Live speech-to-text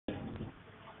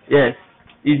Yes.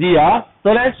 Easy, huh? So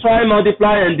let's try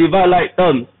multiply and divide like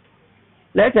terms.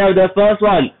 Let's have the first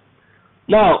one.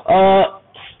 Now,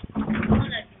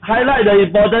 highlight the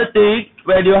important thing.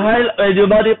 When you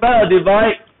multiply or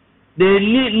divide, they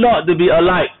need not to be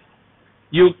alike.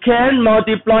 You can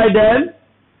multiply them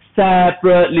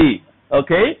separately.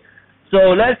 Okay? So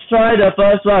let's try the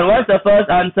first one. What's the first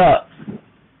answer?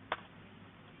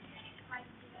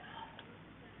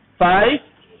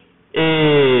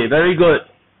 5A. Very good.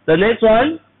 The next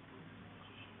one?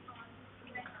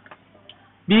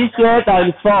 B squared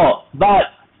times 4.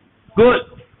 But, good.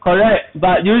 Correct.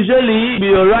 But usually we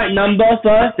will write number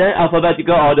first, then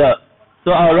alphabetical order.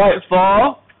 So I'll write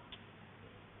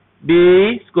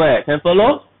 4B squared. Can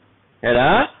follow?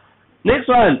 Yeah. Next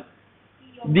one.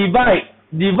 Divide.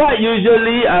 Divide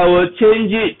usually I will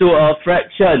change it to a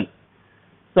fraction.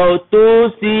 So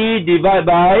 2C divided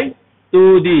by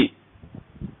 2D.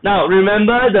 Now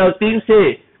remember the thing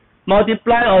say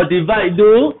multiply or divide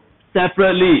do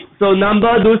separately. So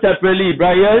number do separately.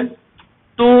 Brian,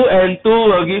 2 and 2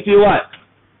 will give you what?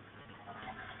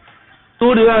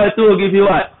 2 divided by 2 will give you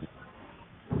what?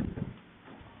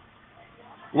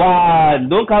 1.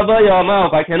 Don't cover your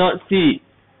mouth. I cannot see.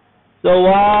 So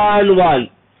 1, 1.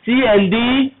 C and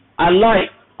D, unlike,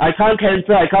 I can't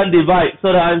cancel, I can't divide.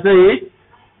 So the answer is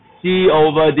C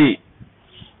over D.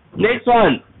 Next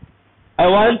one. I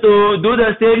want to do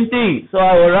the same thing. So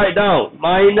I will write down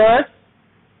minus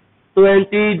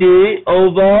 20D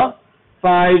over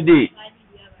 5D.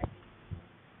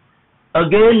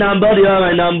 Again, number divided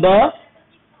by number.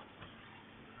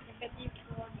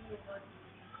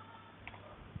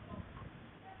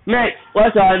 Max,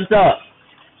 what's your answer?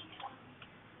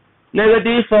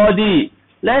 Negative 4D.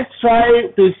 Let's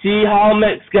try to see how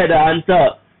Max get the answer.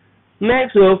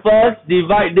 Max will first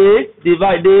divide this.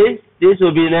 This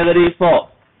will be negative 4.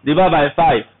 Divide by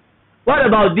 5. What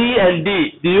about D and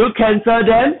D? Do you cancel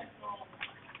them?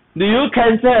 Do you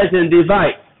cancel as in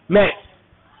divide? Max.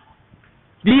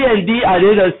 D and D, are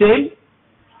they the same?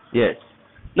 Yes.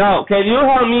 Now, can you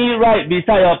help me write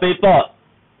beside your paper?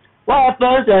 What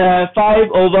happens when I have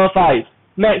 5 over 5?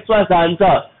 Max, what's the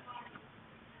answer?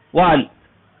 1.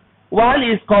 1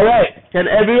 is correct. Can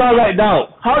everyone write down?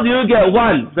 How do you get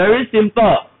 1? Very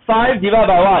simple. 5 divided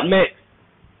by what, Max?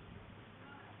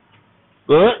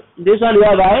 Good. This one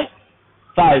divided by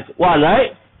 5. 1,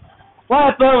 right? What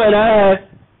happens when I have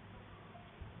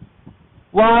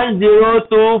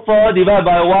 1024 divided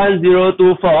by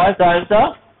 1024? What's the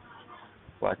answer?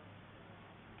 What?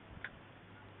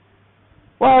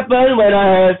 What happens when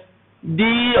I have D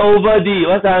over D?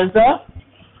 What's the answer?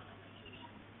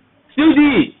 Still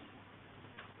D.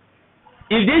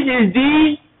 If this is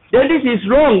D, then this is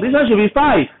wrong. This one should be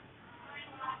 5.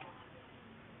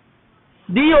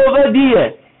 D over D.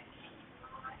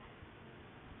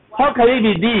 How can it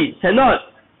be D? Cannot.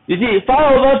 You see,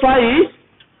 5 over 5 is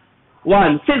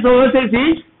 1. 6 over 6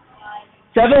 is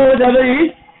 7 over 7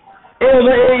 is 8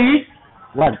 over 8 is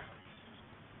 1.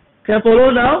 Can you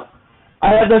follow now?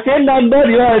 I have the same number,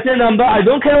 you have the same number. I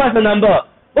don't care what's the number.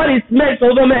 What is max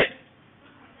over max?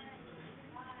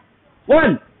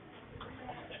 1.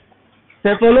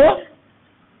 Can you follow?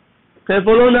 Can you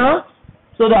follow now?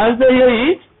 So the answer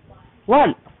here is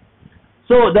 1.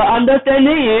 So the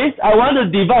understanding is I want to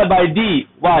divide by D,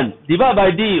 1. Divide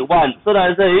by D, 1. So the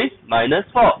answer is minus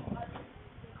 4.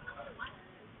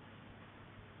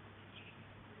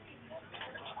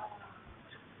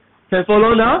 Can you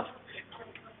follow now?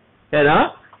 Can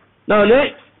Now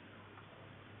next.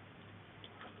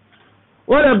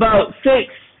 What about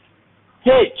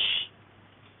 6H?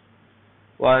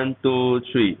 1, 2,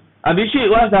 3. Abhishek,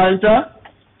 what's the answer?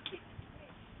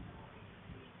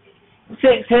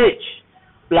 6H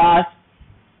plus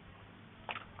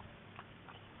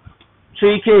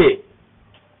 3K.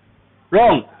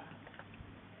 Wrong.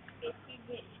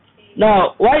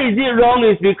 Now, why is it wrong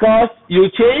is because you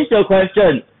changed the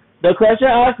question. The question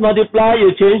asks multiply,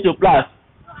 you change to plus.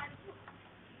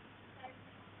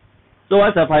 So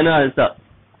what's the final answer?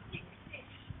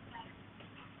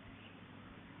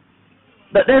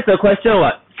 But that's the question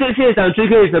what? 6K and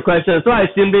 3K is the question. So I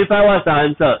simplify what's the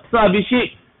answer. So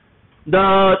Abhishek,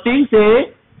 the thing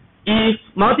say, if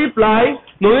multiply,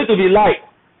 no need to be like.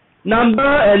 Number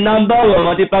and number will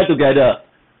multiply together.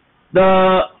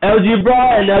 The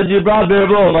algebra and algebra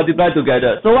variable will multiply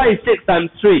together. So what is 6 times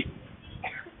 3?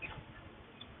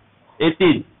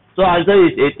 18. So answer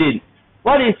is 18.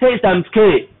 What is 6 times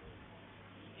K?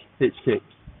 6K.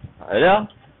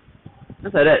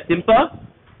 Just like that. Simple.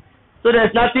 So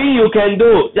there's nothing you can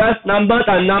do. Just number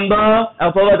times number,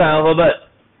 alphabet times alphabet.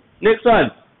 Next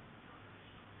one.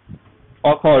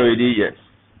 All call already, yes.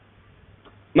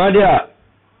 Nadia,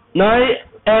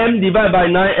 9m divided by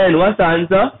 9n, what's the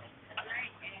answer?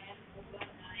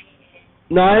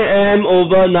 9m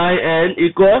over 9n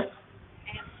equals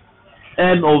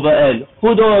m over n.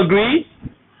 Who don't agree?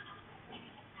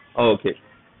 Okay.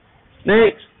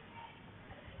 Next.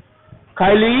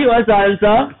 Kylie, what's the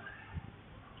answer?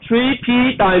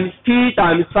 3p times p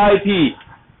times 5p.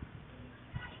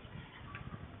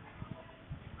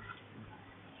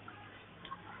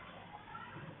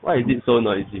 Why is it so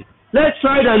noisy? Let's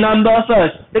try the number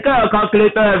first. Take out your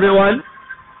calculator, everyone.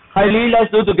 Kylie,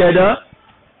 let's do together.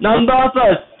 Number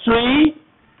first. 3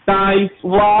 times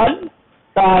 1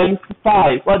 times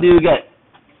 5. What do you get?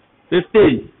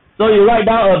 15. So you write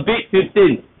down a big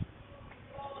 15.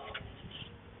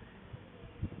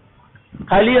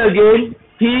 Kylie again.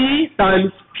 P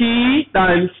times P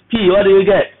times P. What do you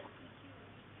get?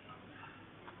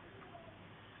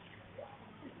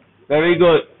 Very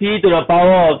good. P to the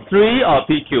power of 3 or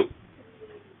P cube.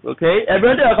 Okay.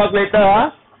 Everyone take a calculator.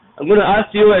 Huh? I'm going to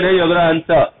ask you and then you're going to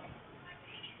answer.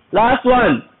 Last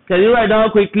one. Can you write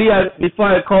down quickly before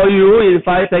I call you in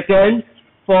 5 seconds?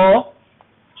 4,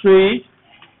 3,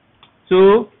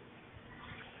 2,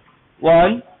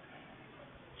 1.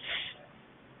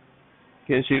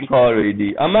 Can she call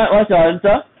already? Ahmad, what's your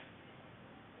answer?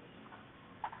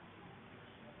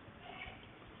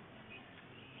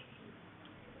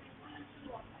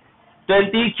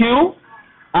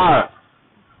 $20QR.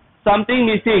 Something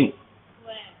missing.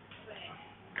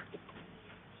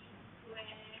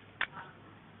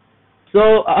 So,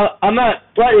 Ahmad,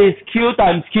 what is Q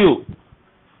times Q?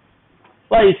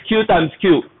 What is Q times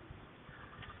Q?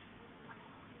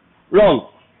 Wrong.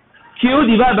 Q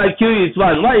divided by Q is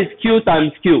 1. What is Q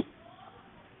times Q?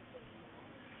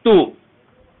 2.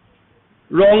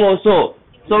 Wrong also.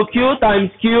 So, Q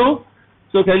times Q.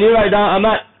 So, can you write down,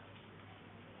 Ahmad?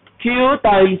 Q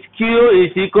times Q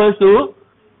is equal to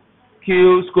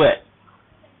Q squared.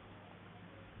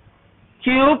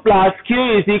 Q plus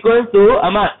Q is equal to,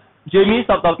 Ahmad, Jamie,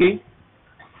 stop talking.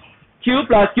 Q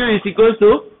plus Q is equal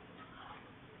to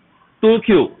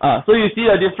 2Q. So you see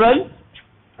the difference?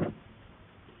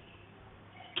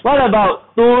 What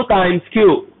about 2 times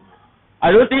Q?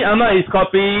 I don't think Ahmad is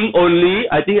copying only.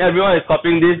 I think everyone is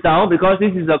copying this down because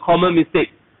this is a common mistake.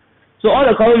 So all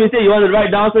the common mistakes you want to write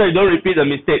down so that you don't repeat the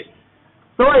mistake.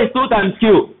 So what is 2 times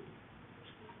Q?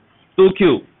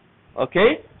 2Q.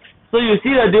 Okay? So you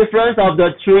see the difference of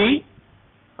the 3.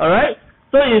 Alright?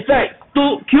 So in fact,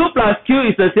 Q plus Q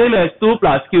is the same as 2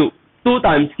 plus Q. 2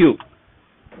 times Q.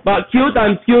 But Q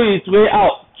times Q is way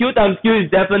out. Q times Q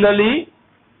is definitely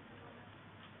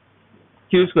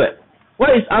Q squared. What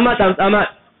is Ahmad times Ahmad?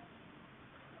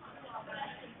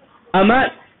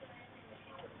 Ahmad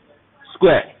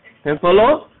squared. Can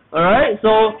follow? Alright,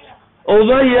 so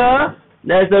over here,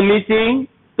 there's a missing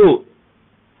 2.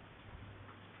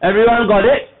 Everyone got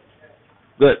it?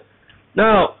 Good.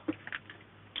 Now,